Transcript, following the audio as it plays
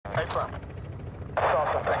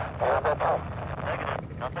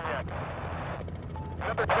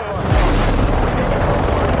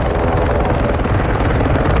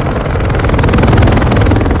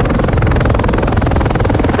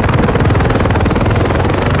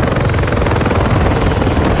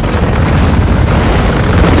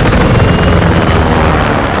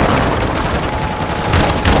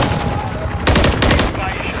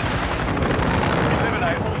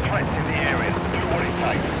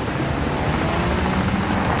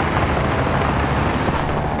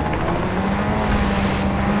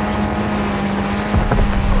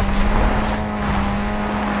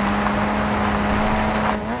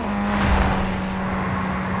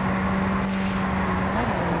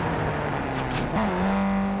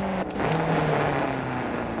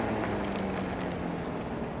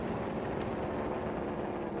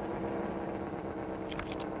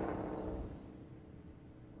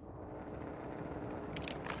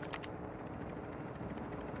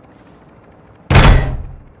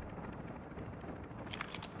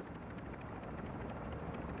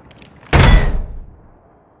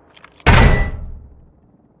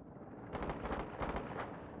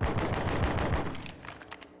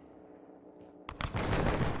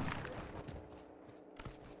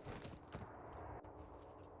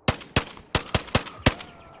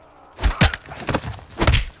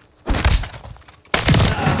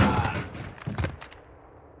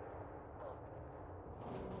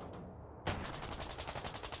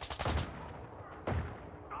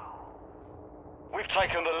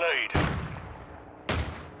Taken the lead.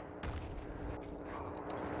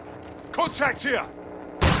 Contact here!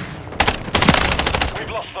 We've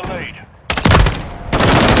lost the lead.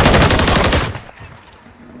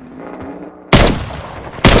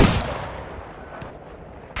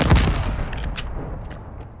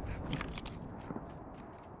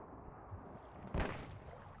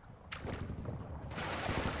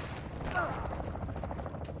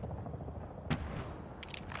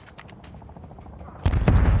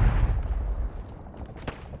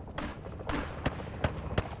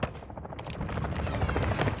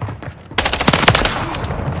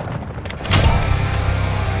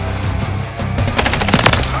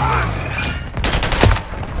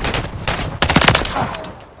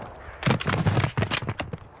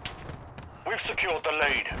 Secured the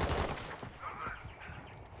lead.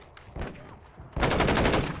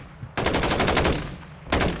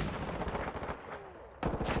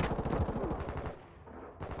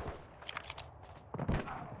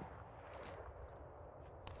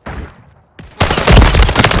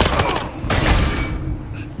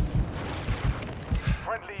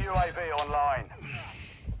 Friendly UAV online.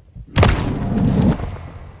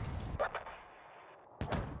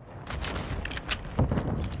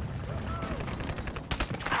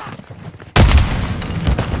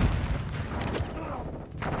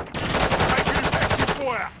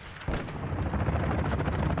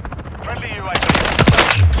 Friendly UAV.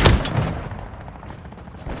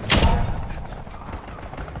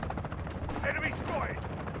 Enemy spotted!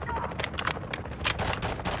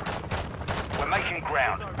 We're making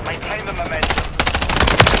ground. Maintain the momentum.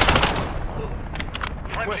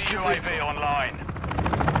 Friendly UAV online.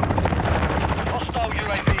 Hostile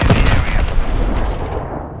UAV in the area.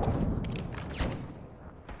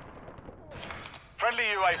 Friendly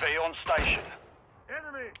UAV on station.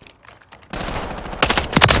 Enemy!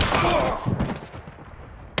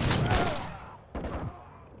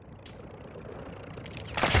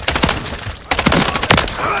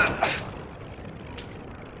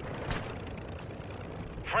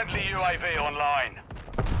 Friendly UAV online.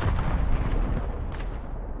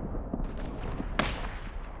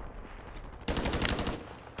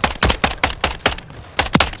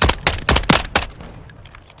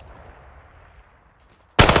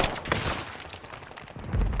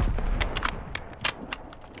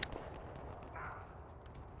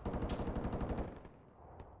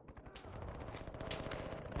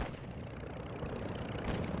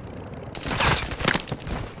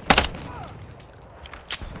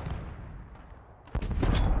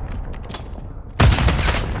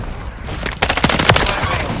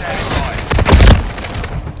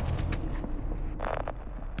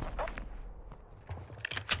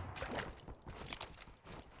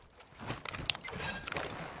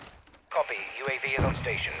 Copy. UAV is on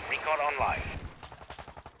station. Recon online.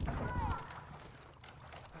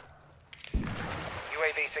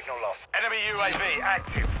 UAV signal lost. Enemy UAV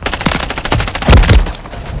active.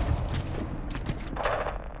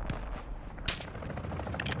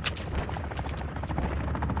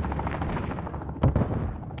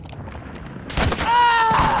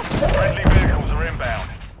 Friendly vehicles are inbound.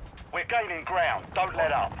 We're gaining ground. Don't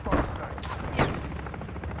let up.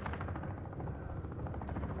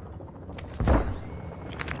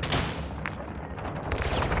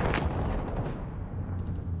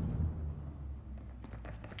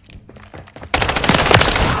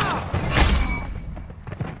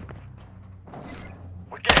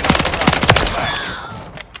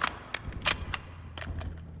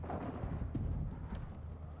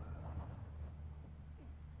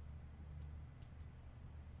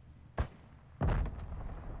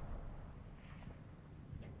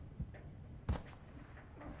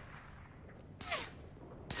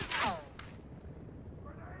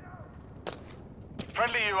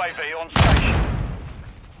 Friendly UAV on station.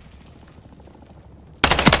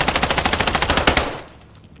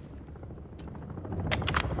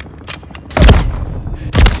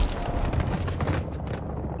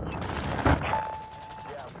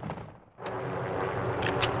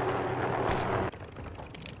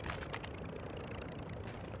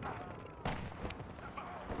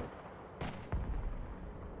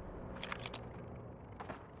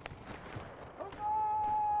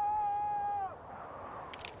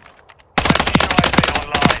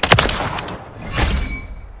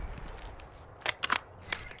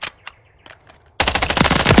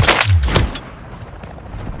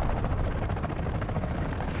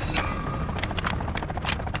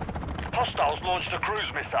 Hostiles launched a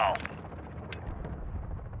cruise missile.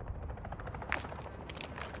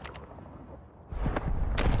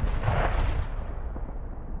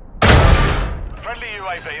 Friendly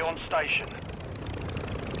UAV on station.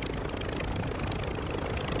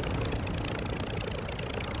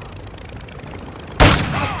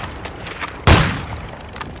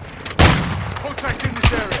 Contact in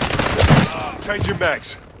this area. Changing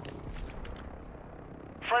mags.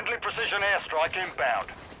 Friendly precision airstrike inbound.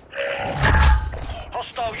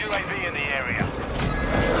 Hostile UAV in the area.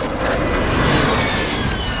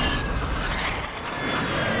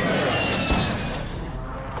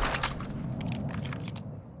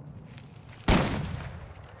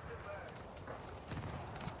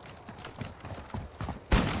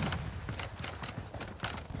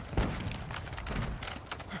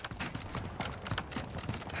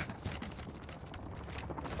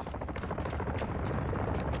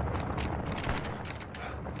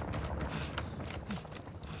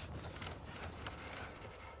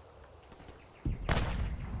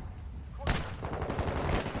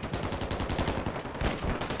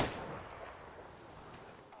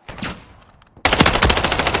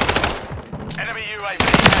 Enemy UAV.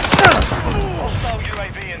 Hostile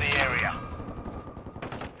UAV in the area.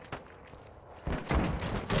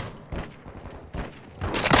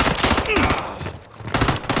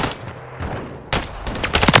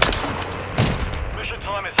 Mission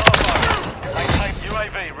time is half over. Maintain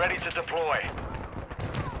UAV ready to deploy.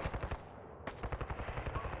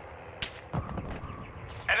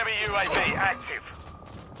 Enemy UAV active.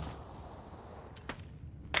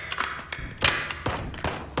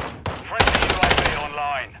 Friendly UAV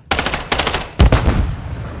online.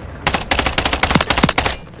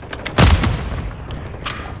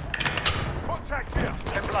 Contact here.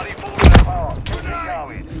 They're bloody falling apart. Keep it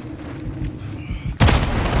going.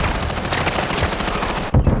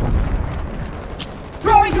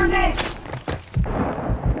 Throwing grenade!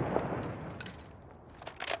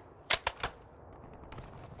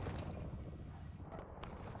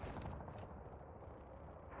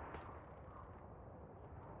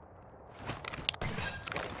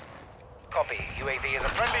 Copy. UAV is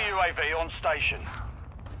Friendly UAV on station.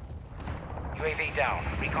 UAV down.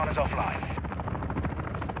 Recon is offline.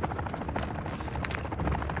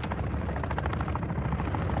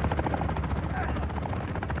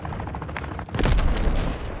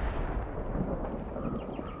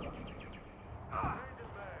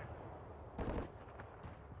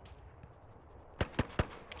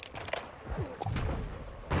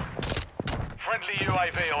 Friendly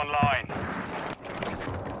UAV online.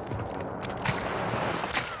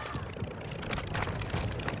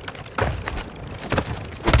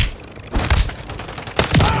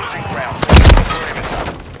 Losing ground. Perimeter.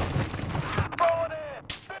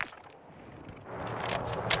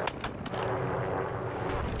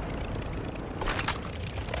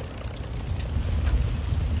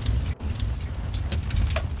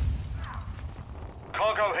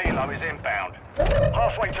 Cargo helo is inbound.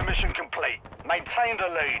 Halfway to mission complete. Maintain the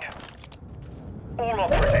lead. All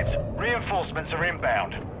operatives, reinforcements are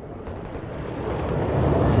inbound.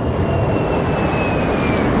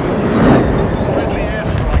 Friendly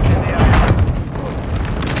airstrike in the area.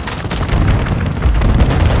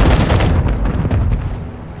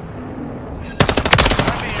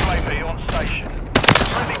 Friendly UAV on station.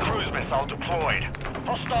 Friendly cruise missile deployed.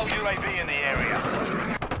 Hostile UAV in the area.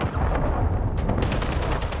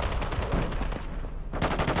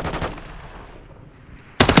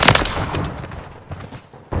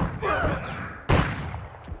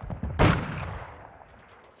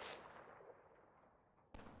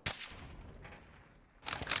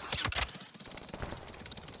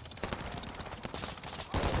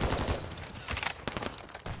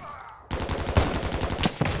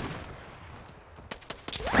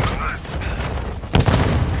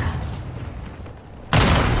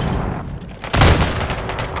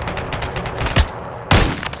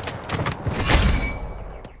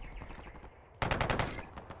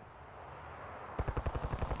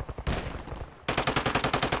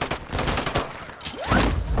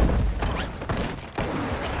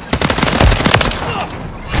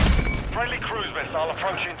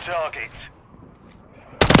 approaching target.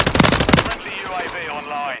 Friendly UAV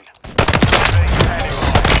online. UAV standing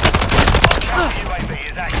by. Our counter UAV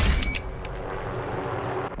is active.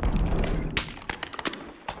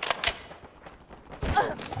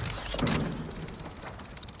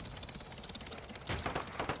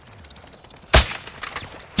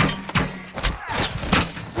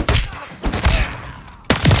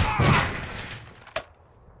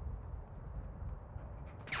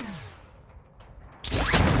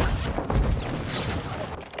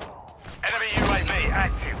 Enemy UAV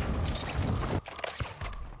active.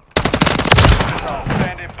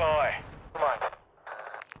 Standing by. Come on.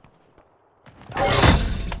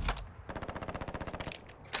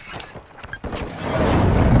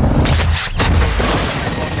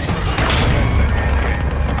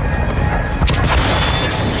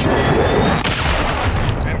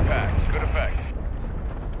 Impact. Good effect.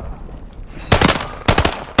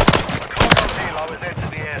 Cargo helo has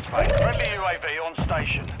entered the airspace. Friendly UAV on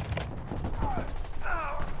station.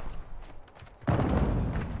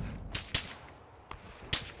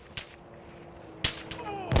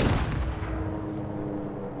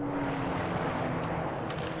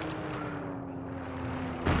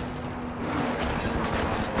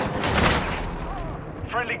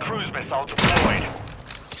 Friendly cruise missile deployed.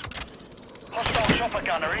 Hostile chopper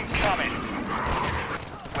gunner incoming.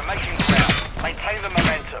 We're making ground. Maintain the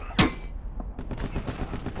momentum.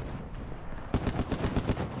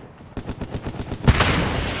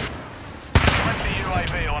 Friendly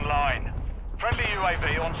UAV online. Friendly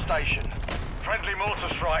UAV on station. Friendly mortar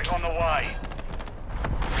strike on the way.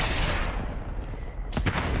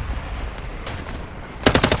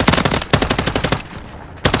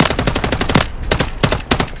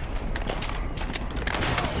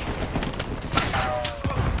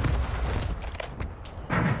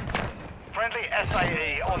 Friendly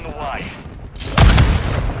SAE on the way.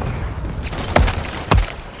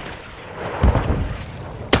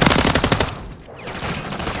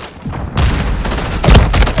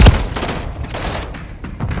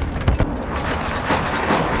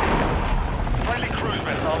 Friendly cruise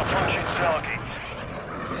missile approaching target.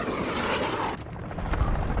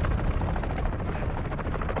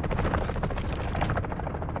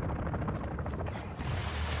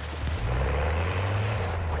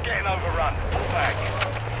 We're getting overrun. Pull back.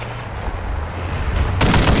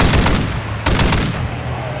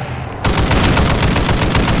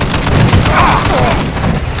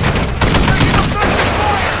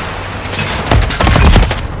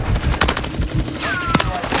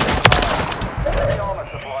 Armor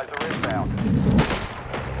supplies are inbound.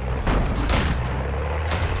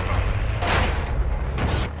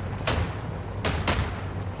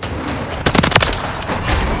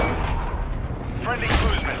 Friendly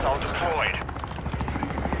cruise missile deployed.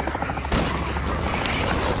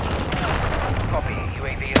 Copy.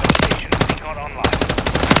 UAV is on station. Recon online.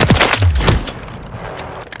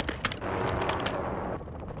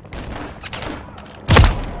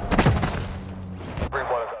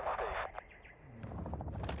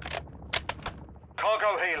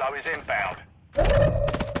 Cargo helo is inbound.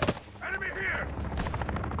 Enemy here!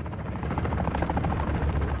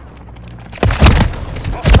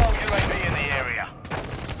 Hostile UAV in the area.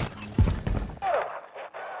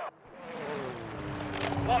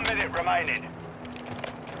 1 minute remaining.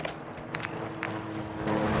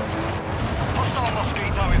 Hostile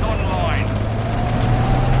Mosquito is online.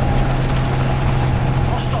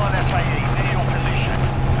 Hostile FAE near your position.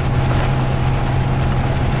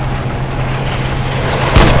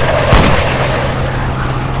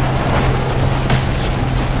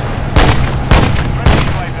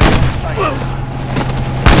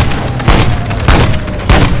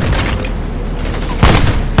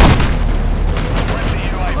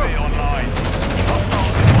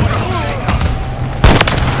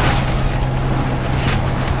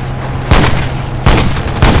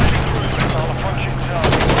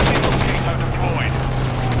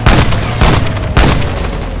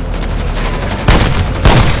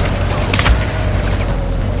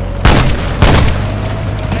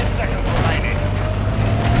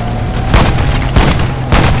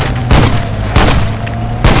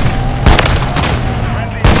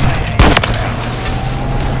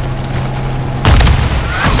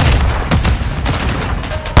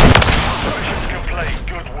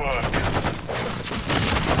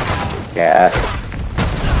 Yeah.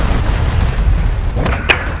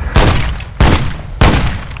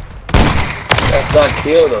 That's not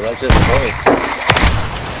kill though, that's just points.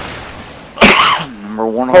 Number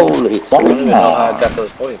one. Holy I don't even know how I fuck. got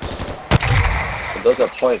those points. But those are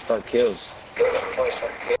points, not kills.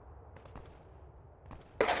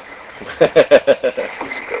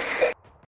 Let's go.